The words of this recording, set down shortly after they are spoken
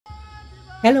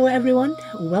Hello everyone,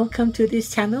 welcome to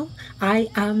this channel. I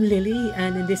am Lily,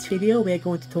 and in this video we're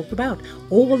going to talk about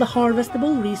all the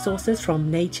harvestable resources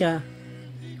from nature.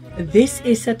 This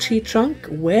is a tree trunk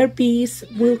where bees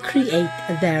will create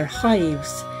their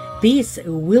hives. Bees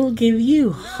will give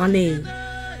you honey.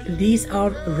 These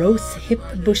are rose hip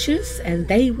bushes and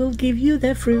they will give you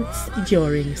their fruits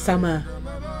during summer.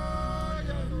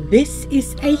 This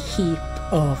is a heap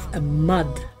of mud.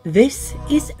 This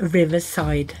is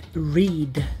riverside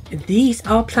reed. These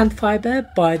are plant fiber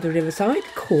by the riverside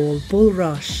called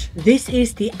bulrush. This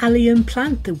is the allium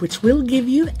plant which will give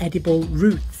you edible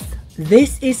roots.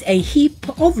 This is a heap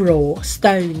of raw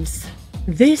stones.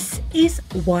 This is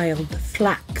wild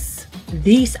flax.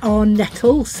 These are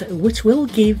nettles which will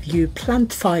give you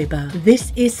plant fiber.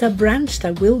 This is a branch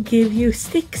that will give you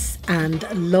sticks and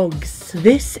logs.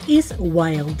 This is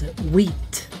wild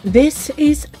wheat. This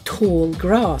is tall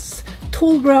grass.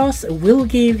 Tall grass will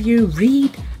give you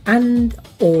reed and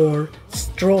or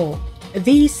straw.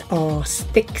 These are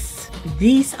sticks.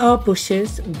 These are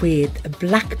bushes with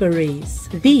blackberries.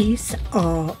 These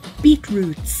are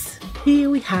beetroots.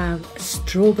 Here we have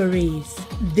strawberries.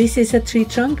 This is a tree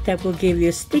trunk that will give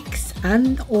you sticks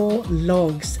and or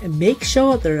logs. Make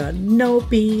sure there are no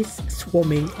bees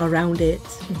swarming around it.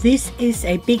 This is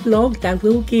a big log that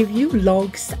will give you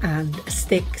logs and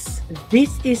sticks.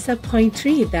 This is a pine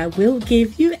tree that will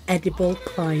give you edible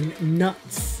pine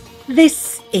nuts.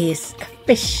 This is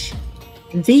fish.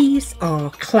 These are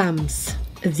clams.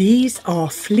 These are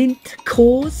flint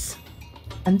cores.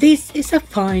 And this is a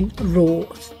fine raw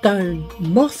stone.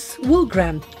 Moss will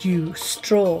grant you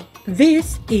straw.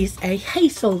 This is a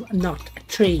hazelnut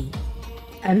tree.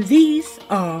 And these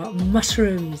are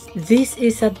mushrooms. This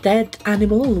is a dead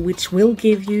animal which will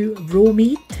give you raw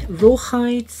meat, raw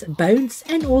hides, bones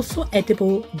and also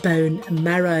edible bone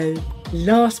marrow.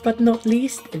 Last but not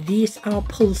least, these are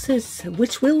pulses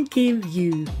which will give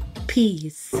you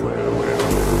peas.